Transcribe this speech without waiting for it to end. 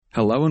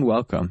Hello and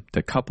welcome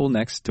to Couple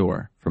Next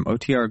Door from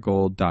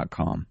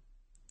OTRGold.com.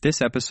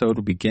 This episode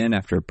will begin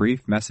after a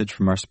brief message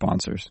from our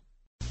sponsors.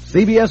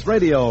 CBS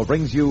Radio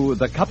brings you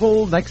The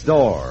Couple Next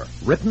Door,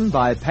 written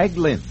by Peg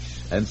Lynch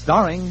and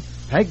starring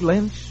Peg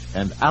Lynch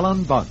and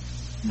Alan Bunce.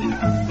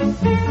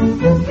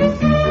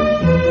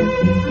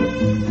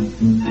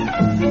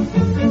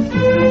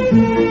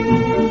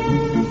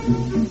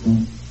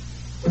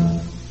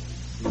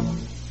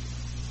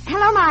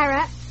 Hello,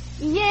 Myra.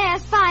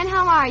 Yes, fine.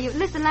 How are you?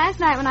 Listen, last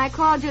night when I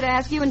called you to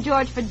ask you and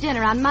George for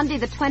dinner on Monday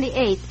the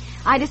 28th,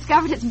 I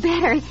discovered it's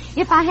better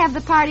if I have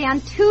the party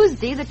on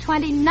Tuesday the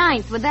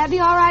 29th. Would that be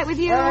all right with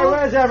you? Hey,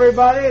 where's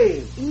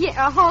everybody?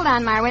 Yeah, hold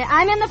on, Myra.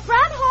 I'm in the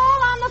front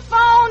hall on the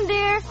phone,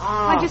 dear.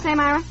 Oh. What'd you say,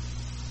 Myra?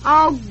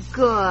 Oh,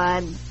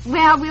 good.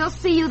 Well, we'll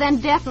see you then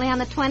definitely on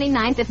the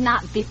 29th, if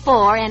not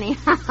before,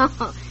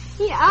 anyhow.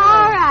 Yeah,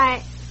 all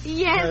right.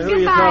 Yes, Who are you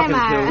goodbye, talking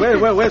Myra.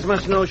 to? Where's my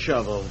snow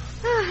shovel?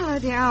 Oh,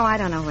 dear. Oh, I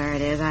don't know where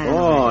it is. I don't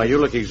know. Oh, you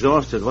look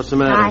exhausted. What's the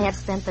matter? I have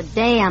spent the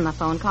day on the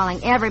phone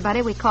calling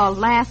everybody we called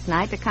last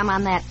night to come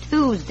on that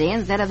Tuesday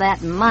instead of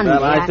that Monday.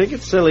 Well, I think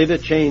it's silly to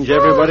change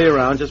everybody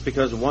around just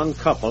because one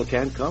couple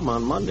can't come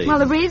on Monday. Well,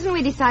 the reason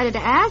we decided to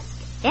ask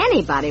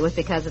anybody was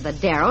because of the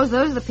Darrows.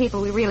 Those are the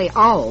people we really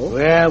owe.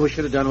 Well, we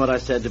should have done what I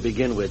said to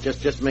begin with.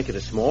 Just make it a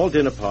small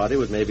dinner party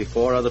with maybe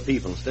 4 other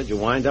people. Instead, you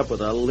wind up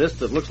with a list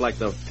that looks like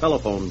the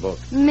telephone book.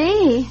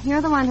 Me?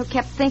 You're the one who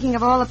kept thinking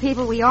of all the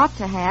people we ought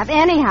to have.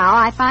 Anyhow,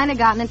 I finally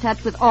gotten in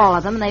touch with all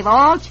of them, and they've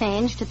all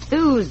changed to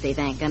Tuesday,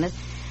 thank goodness.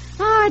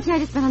 Oh, I tell you,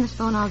 I've just been on this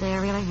phone all day. I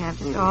really have,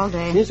 just all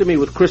day. Seems to me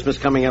with Christmas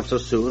coming up so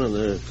soon and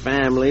the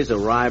families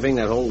arriving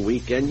that whole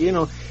weekend,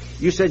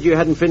 you said you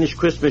hadn't finished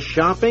Christmas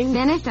shopping?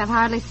 Finished? I've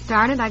hardly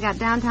started. I got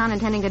downtown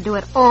intending to do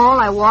it all.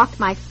 I walked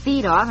my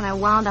feet off, and I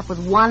wound up with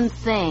one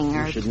thing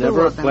or You should two never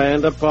of have them.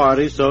 planned a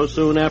party so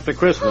soon after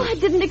Christmas. Oh, I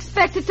didn't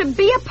expect it to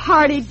be a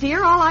party,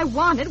 dear. All I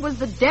wanted was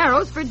the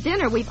Darrows for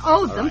dinner. We've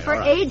owed them right, for all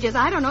right. ages.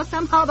 I don't know.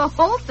 Somehow the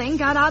whole thing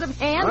got out of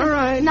hand. All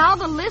right. Now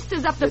the list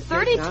is up to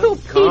 32 Calm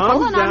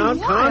people, and down, I'm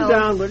calm wild.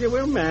 down, will you?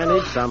 We'll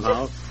manage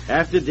somehow.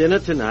 After dinner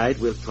tonight,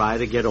 we'll try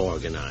to get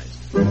organized.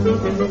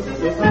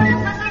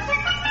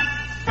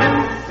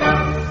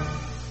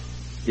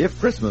 If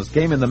Christmas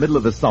came in the middle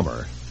of the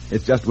summer,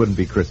 it just wouldn't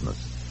be Christmas.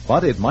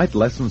 But it might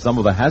lessen some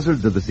of the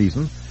hazards of the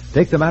season.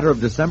 Take the matter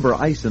of December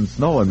ice and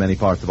snow in many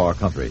parts of our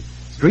country.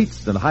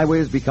 Streets and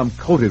highways become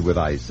coated with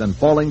ice, and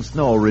falling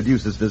snow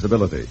reduces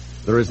visibility.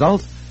 The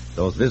result?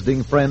 Those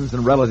visiting friends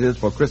and relatives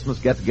for Christmas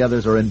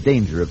get-togethers are in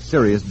danger of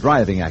serious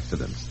driving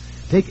accidents.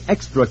 Take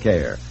extra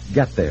care.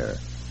 Get there.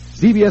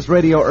 CBS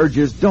Radio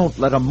urges don't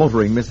let a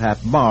motoring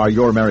mishap mar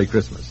your Merry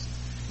Christmas.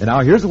 And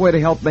now here's a way to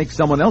help make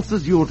someone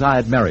else's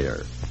Yuletide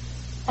merrier.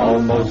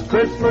 Almost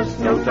Christmas,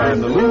 no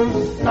time to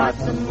lose.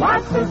 Lots and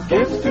lots of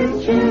gifts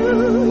to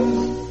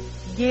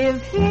choose.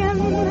 Give him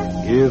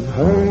Give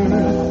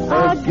her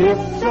a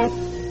gift set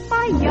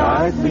by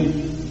Yardley.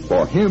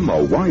 For him,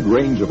 a wide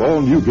range of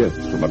all new gifts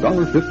from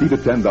 $1.50 to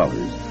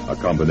 $10. A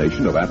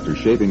combination of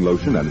after-shaving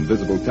lotion and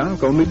invisible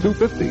talc, only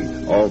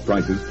 $2.50. All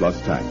prices plus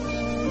tax.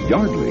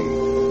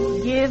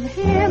 Yardley. Give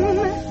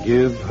him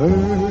Give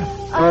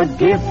her a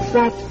gift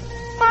set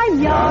by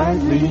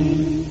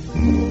Yardley.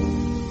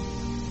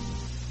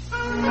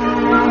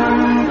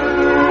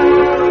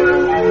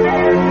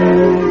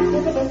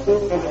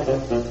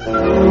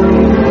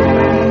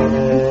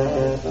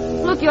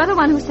 Look, you're the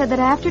one who said that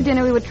after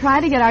dinner we would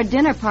try to get our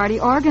dinner party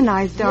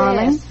organized,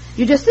 darling. Yes.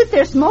 You just sit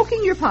there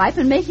smoking your pipe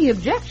and making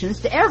objections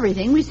to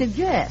everything we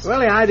suggest. Well,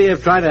 the idea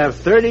of trying to have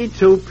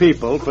 32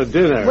 people for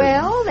dinner.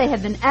 Well, they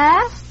have been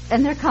asked,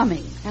 and they're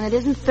coming. And it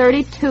isn't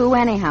 32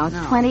 anyhow. It's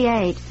No.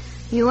 28.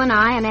 You and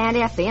I and Aunt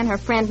Effie and her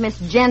friend Miss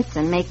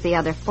Jensen make the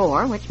other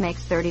 4, which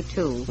makes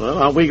 32. Well,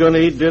 are we going to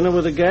eat dinner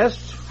with the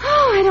guests?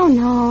 Oh, I don't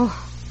know.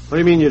 What do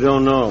you mean you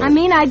don't know? I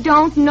mean, I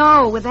don't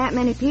know. With that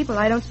many people,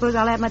 I don't suppose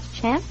I'll have much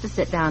chance to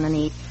sit down and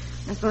eat.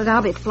 I suppose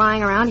I'll be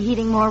flying around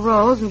heating more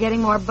rolls and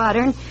getting more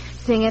butter and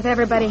seeing if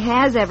everybody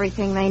has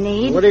everything they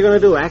need. What are you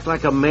going to do, act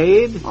like a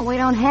maid? Oh, we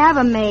don't have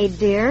a maid,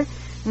 dear.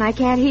 And I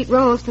can't heat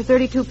rolls for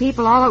 32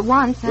 people all at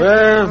once. that's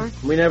Well, for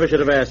sure. we never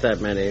should have asked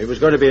that many. It was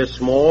going to be a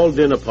small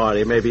dinner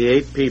party, maybe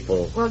 8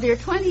 people. Well, dear,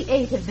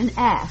 28 have been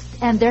asked,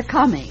 and they're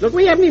coming. Look,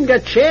 we haven't even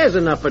got chairs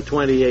enough for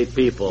 28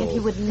 people. If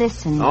you would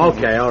listen. dear.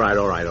 Okay, all right,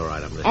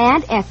 I'm listening.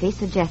 Aunt Effie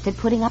suggested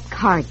putting up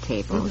card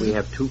tables. We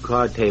have 2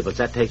 card tables.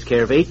 That takes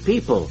care of 8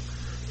 people.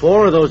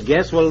 4 of those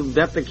guests will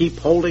have to keep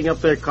holding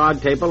up their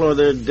card table or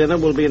their dinner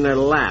will be in their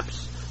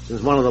laps,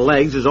 since one of the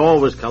legs is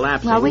always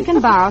collapsing. Well, we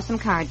can borrow some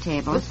card With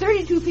tables.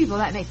 32 people,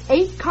 that makes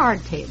 8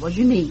 card tables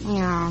you need.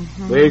 Yeah.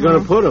 Where are you going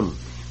to put them?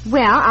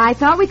 Well, I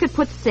thought we could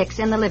put 6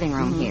 in the living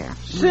room here.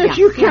 6? Yeah.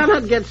 You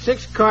cannot get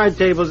 6 card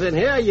tables in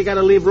here. You got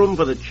to leave room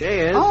for the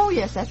chairs. Oh,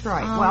 yes, that's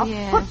right. Oh, well,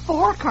 yeah. put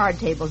 4 card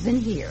tables in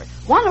here.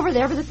 One over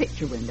there by the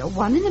picture window,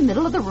 one in the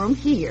middle of the room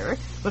here.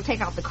 We'll take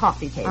out the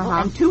coffee table,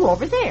 Uh-huh. and 2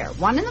 over there.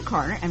 One in the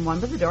corner and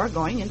one by the door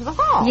going into the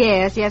hall.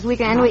 Yes, we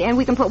can. And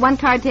we can put 1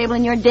 card table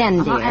in your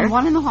den, dear. And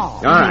one in the hall.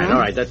 All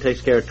right. That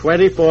takes care of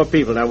 24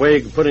 people. Now, where are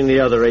you putting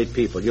the other 8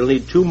 people? You'll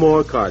need 2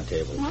 more card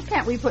tables. Well,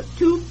 can't we put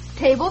 2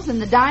 tables in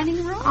the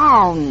dining room?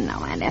 Oh,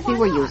 no, Aunt Effie. Why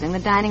We're not? using the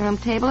dining room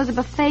table as a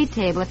buffet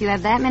table. If you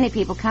have that many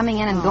people coming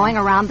in and going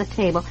around the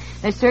table,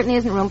 there certainly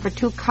isn't room for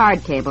 2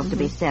 card tables to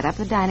be set up.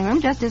 The dining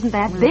room just isn't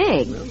that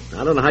big.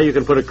 I don't know how you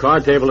can put a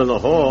card table in the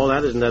hall.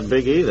 That isn't that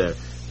big either.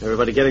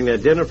 Everybody getting their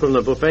dinner from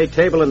the buffet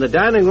table in the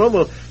dining room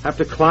will have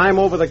to climb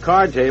over the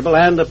card table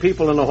and the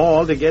people in the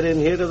hall to get in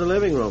here to the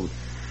living room.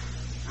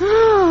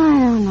 Oh, I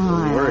don't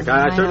know. Work.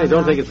 I certainly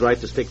don't think it's right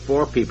to stick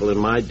 4 people in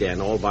my den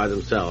all by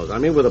themselves. I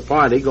mean, with a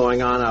party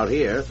going on out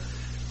here.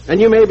 And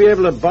you may be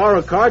able to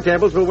borrow card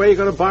tables, but where are you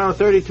going to borrow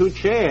 32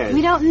 chairs?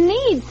 We don't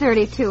need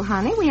 32,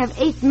 honey. We have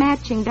 8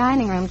 matching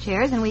dining room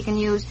chairs, and we can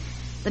use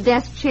the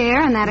desk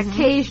chair and that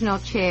occasional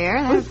chair.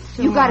 That's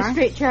You've got a more.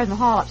 straight chair in the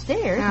hall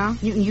upstairs. Yeah.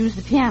 You can use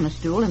the piano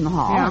stool in the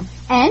hall. Yeah.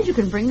 And you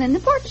can bring in the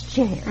porch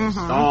chairs.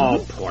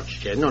 Oh, porch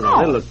chairs. No,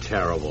 they look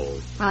terrible.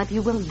 Well, if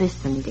you will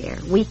listen, dear,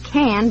 we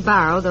can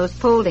borrow those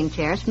folding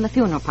chairs from the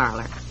funeral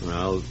parlor.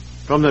 Well,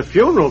 from the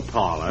funeral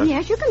parlor?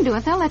 Yes, you can do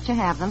it. They'll let you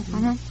have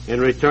them.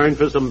 In return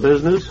for some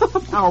business?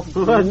 Oh,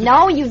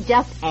 no, you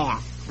just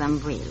ask them,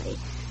 really.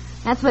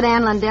 That's what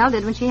Ann Lundell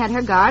did when she had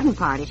her garden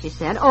party, she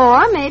said.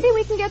 Or maybe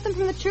we can get them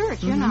from the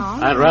church, you know.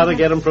 I'd rather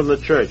get them from the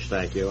church,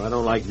 thank you. I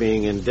don't like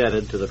being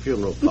indebted to the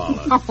funeral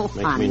parlor. Oh,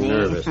 Makes honey. me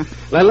nervous.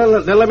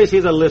 Let me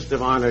see the list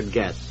of honored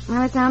guests.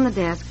 Well, it's on the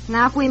desk.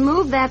 Now, if we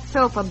move that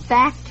sofa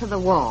back to the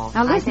wall...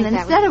 Now, I listen, think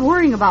that instead of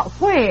worrying about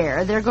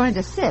where they're going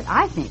to sit,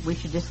 I think we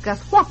should discuss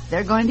what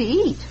they're going to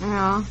eat.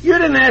 Oh. You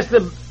didn't ask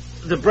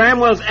the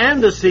Bramwells and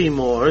the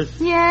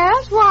Seymours.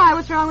 Yes? Why?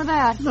 What's wrong with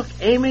that? Look,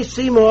 Amy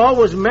Seymour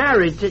was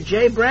married to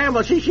Jay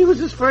Bramwell. She was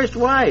his first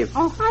wife.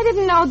 Oh, I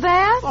didn't know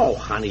that. Oh,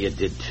 honey, you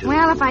did too.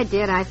 Well, if I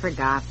did, I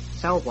forgot.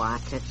 So what?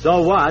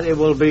 So what? It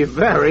will be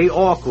very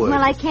awkward.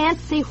 Well, I can't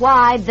see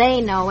why they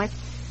know it.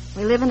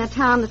 We live in a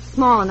town that's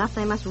small enough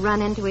they must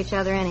run into each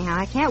other anyhow.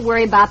 I can't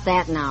worry about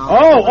that now.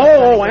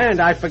 And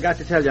I forgot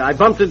to tell you. I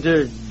bumped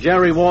into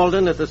Jerry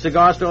Walden at the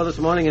cigar store this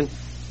morning and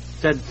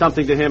said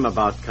something to him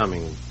about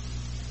coming.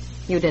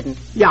 You didn't.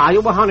 Yeah,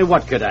 well, honey,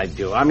 what could I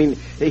do? I mean,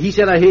 he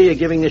said, I hear you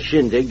giving a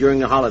shindig during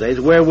the holidays.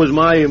 Where was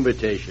my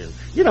invitation?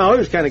 You know, he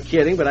was kind of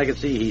kidding, but I could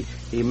see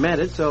he meant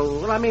it. So,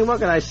 well, I mean, what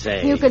could I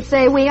say? You could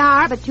say we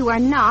are, but you are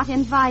not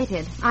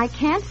invited. I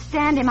can't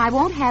stand him. I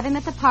won't have him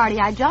at the party.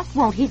 I just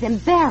won't. He's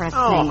embarrassing.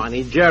 Oh,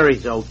 honey,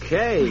 Jerry's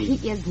okay.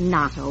 He is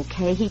not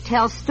okay. He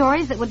tells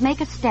stories that would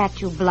make a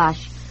statue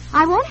blush.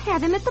 I won't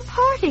have him at the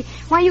party.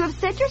 Why, you have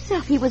said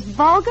yourself he was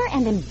vulgar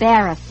and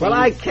embarrassing. Well,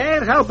 I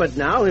can't help it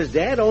now. His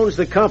dad owns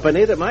the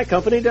company that my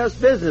company does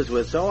business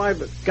with, so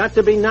I've got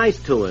to be nice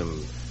to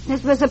him.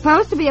 This was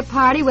supposed to be a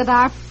party with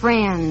our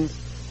friends.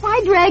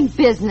 Why drag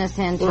business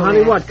into Well, honey,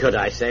 it? what could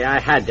I say? I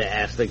had to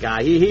ask the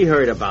guy. He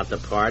heard about the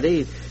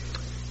party.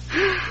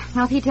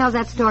 Well, if he tells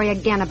that story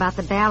again about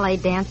the ballet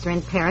dancer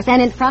in Paris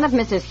and in front of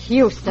Mrs.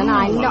 Houston,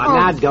 I know... Well,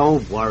 now,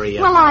 don't worry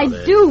Well, about I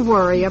it. do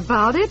worry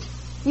about it.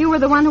 You were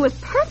the one who was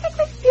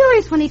perfectly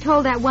furious when he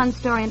told that one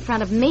story in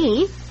front of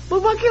me.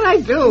 Well, what can I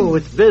do?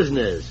 It's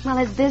business. Well,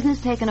 is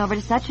business taken over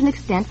to such an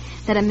extent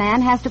that a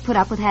man has to put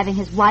up with having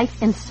his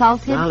wife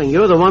insulted? Darling,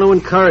 you're the one who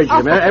encouraged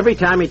him. Oh. Every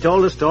time he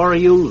told a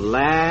story, you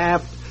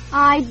laughed.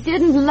 I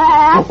didn't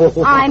laugh.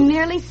 Oh. I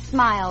merely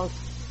smiled.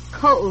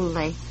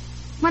 Coldly.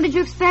 What did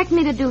you expect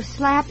me to do,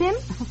 slap him?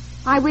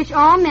 I wish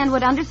all men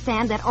would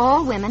understand that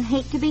all women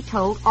hate to be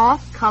told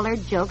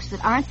off-colored jokes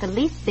that aren't the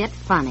least bit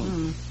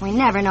funny. We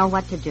never know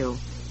what to do.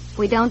 If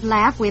we don't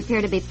laugh, we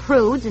appear to be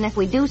prudes, and if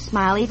we do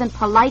smile, even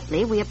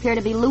politely, we appear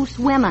to be loose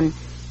women.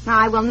 Now,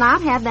 I will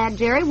not have that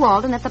Jerry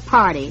Walden at the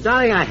party.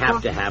 Darling, I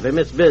have to have him.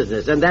 It's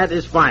business, and that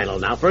is final.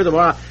 Now,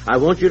 furthermore, I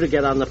want you to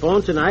get on the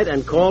phone tonight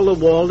and call the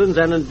Waldens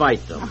and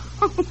invite them.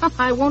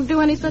 I won't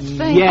do any such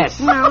thing. Yes.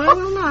 No, I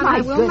will not. My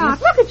I will goodness,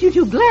 not. look at you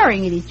two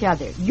glaring at each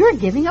other. You're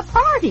giving a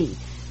party.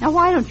 Now,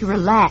 why don't you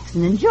relax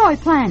and enjoy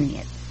planning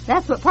it?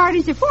 That's what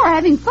parties are for,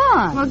 having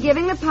fun. Well,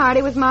 giving the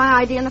party was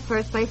my idea in the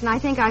first place, and I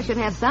think I should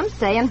have some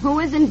say in who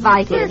is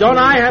invited. Don't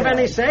I have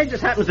any say? It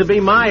just happens to be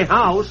my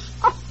house.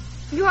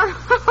 Your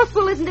house?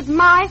 Well, isn't it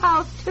my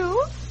house, too?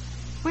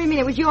 What do you mean?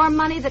 It was your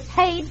money that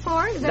paid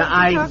for it? Is that Now, what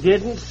I you're-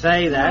 didn't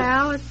say that.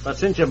 Well, it's... But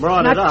since you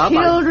brought it Now,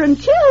 up...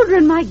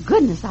 children, my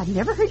goodness, I've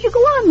never heard you go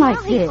on like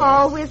Well, he this.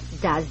 always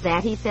does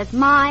that. He says,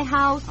 my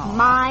house,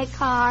 my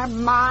car,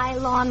 my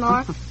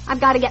lawnmower. I've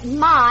got to get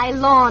my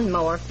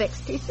lawnmower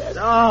fixed, he says.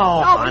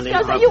 Oh, honey.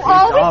 because look, you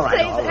always all right,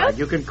 say all that. right.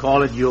 You can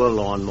call it your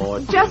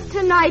lawnmower. Just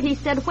tonight, he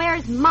said,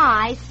 where's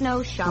my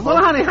snow shovel?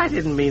 Well, honey, I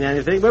didn't mean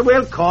anything, but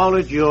we'll call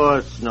it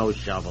your snow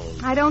shovel.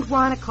 I don't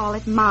want to call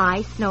it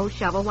my snow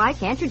shovel. Why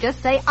can't you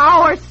just say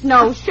our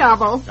snow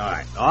shovel? All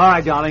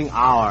right, darling,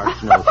 our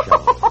snow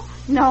shovel.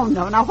 No.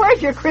 Now,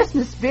 where's your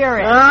Christmas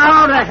spirit?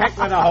 Oh, the heck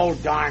with the whole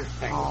darn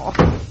thing.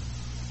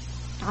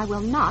 I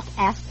will not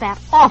ask that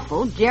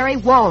awful Jerry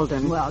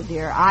Walden. Well,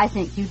 dear, I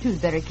think you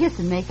two'd better kiss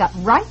and make up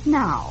right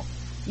now.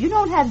 You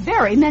don't have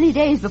very many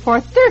days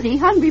before 30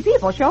 hungry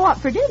people show up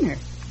for dinner.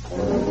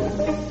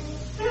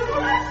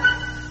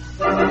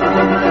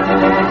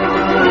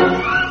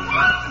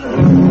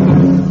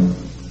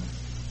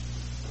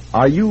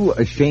 Are you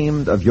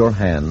ashamed of your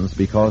hands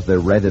because they're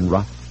red and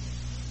rough?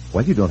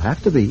 Well, you don't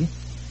have to be.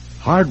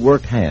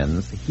 Hard-worked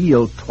hands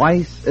heal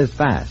twice as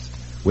fast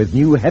with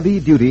new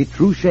heavy-duty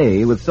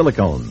Trouchet with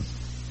silicones.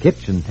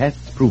 Kitchen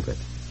tests prove it.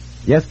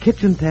 Yes,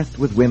 kitchen tests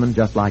with women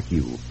just like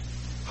you.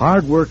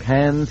 Hard-worked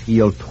hands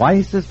heal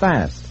twice as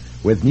fast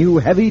with new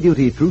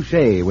heavy-duty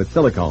Trouchet with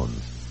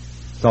silicones.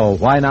 So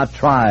why not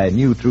try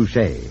new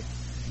Trouchet?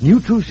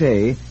 New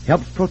Trouchet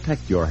helps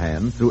protect your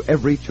hand through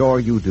every chore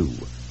you do.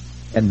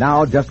 And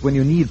now, just when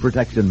you need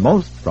protection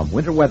most from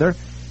winter weather,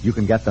 you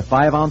can get the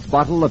 5-ounce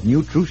bottle of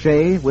new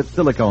Trouchet with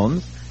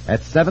silicones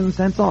at 7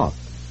 cents off.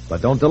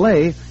 But don't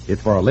delay.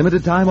 It's for a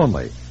limited time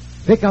only.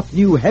 Pick up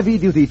new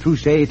heavy-duty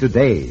Trouchet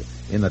today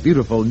in the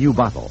beautiful new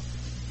bottle.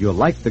 You'll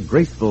like the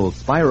graceful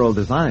spiral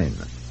design.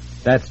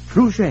 That's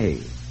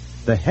Trouchet,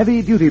 the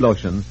heavy-duty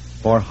lotion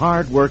for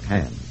hard-work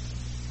hands.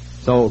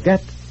 So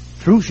get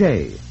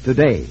Trouchet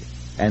today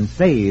and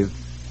save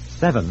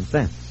 7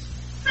 cents.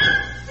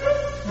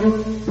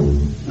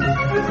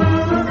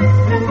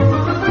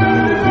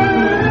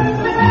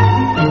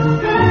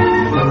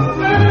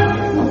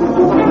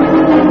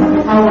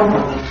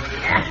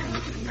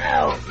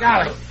 Oh,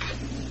 golly.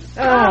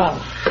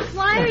 Oh.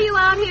 Why are you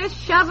out here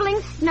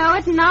shoveling snow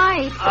at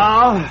night?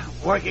 Oh,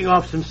 working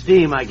off some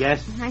steam, I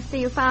guess. I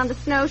see you found a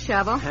snow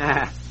shovel.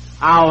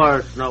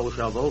 Our snow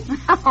shovel.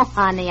 Oh,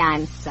 honey,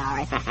 I'm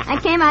sorry. I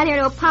came out here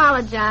to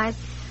apologize.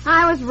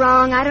 I was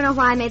wrong. I don't know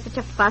why I made such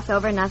a fuss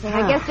over nothing.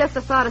 I guess just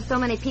the thought of so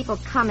many people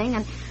coming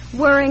and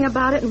worrying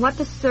about it and what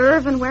to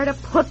serve and where to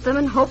put them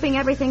and hoping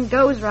everything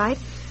goes right.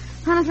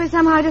 Honestly,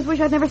 somehow I just wish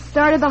I'd never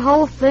started the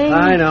whole thing.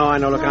 I know.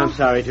 Look, I'm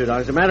sorry, too,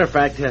 Doc. As a matter of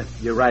fact,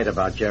 you're right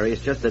about Jerry.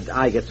 It's just that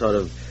I get sort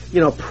of,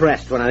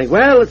 pressed when I think,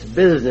 well, it's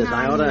business.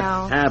 I ought to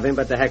have him,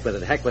 but the heck with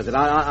it.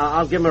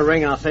 I'll give him a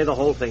ring. I'll say the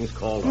whole thing's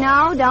called off.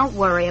 No, don't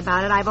worry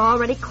about it. I've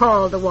already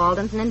called the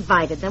Waldens and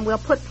invited them. We'll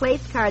put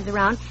place cards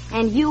around,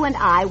 and you and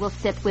I will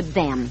sit with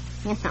them.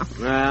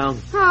 Well.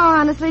 Oh,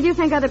 honestly, do you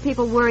think other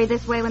people worry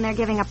this way when they're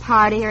giving a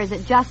party, or is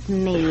it just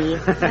me?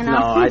 No,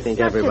 I think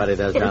everybody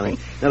does, darling.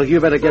 Now, look, you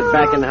better get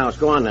back in the house.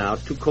 Go on now.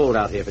 It's too cold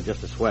out here for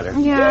just a sweater.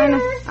 Yeah, I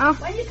know. Oh.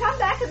 When you come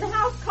back in the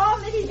house, call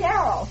Mitty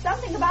Darrell.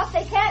 Something about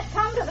they can't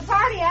come to the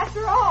party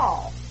after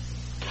all.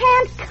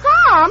 Can't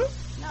come?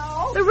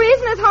 No. The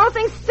reason this whole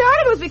thing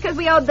started was because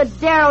we owed the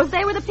Darrows.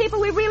 They were the people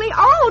we really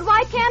owed.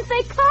 Why can't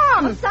they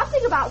come? Well,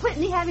 something about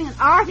Whitney having an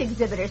art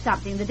exhibit or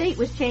something. The date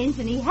was changed,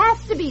 and he has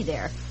to be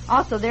there.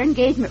 Also, their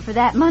engagement for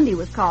that Monday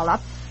was called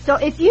up. So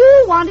if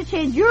you want to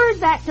change yours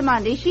back to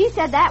Monday, she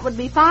said that would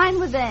be fine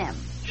with them.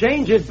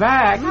 Change it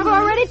back? I've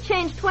already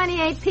changed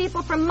 28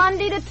 people from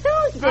Monday to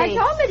Tuesday. I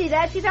told Mitty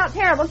that. She felt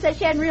terrible, said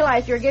she hadn't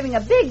realized you were giving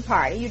a big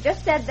party. You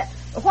just said that.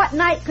 What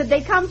night could they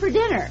come for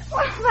dinner?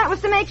 Well, that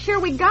was to make sure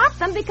we got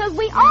them because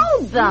we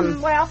owed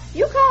them. Well,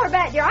 you call her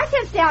back, dear. I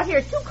can't stay out here.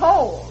 It's too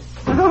cold.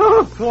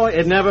 Oh, boy,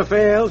 it never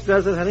fails,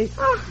 does it, honey?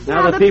 Oh,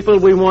 now the people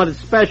we wanted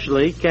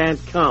specially can't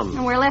come.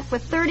 And we're left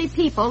with 30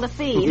 people to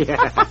feed.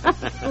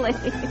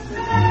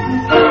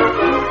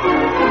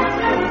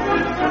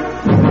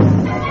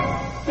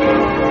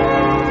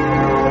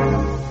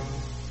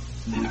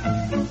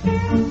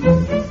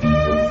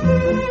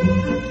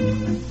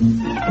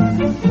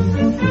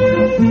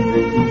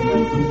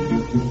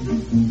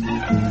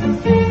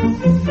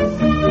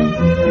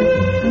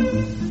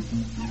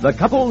 The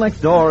Couple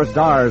Next Door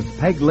stars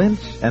Peg Lynch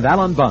and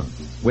Alan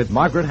Bunce with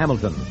Margaret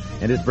Hamilton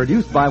and is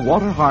produced by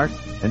Walter Hart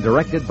and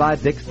directed by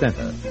Dick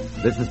Stenta.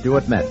 This is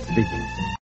Stuart Metz speaking.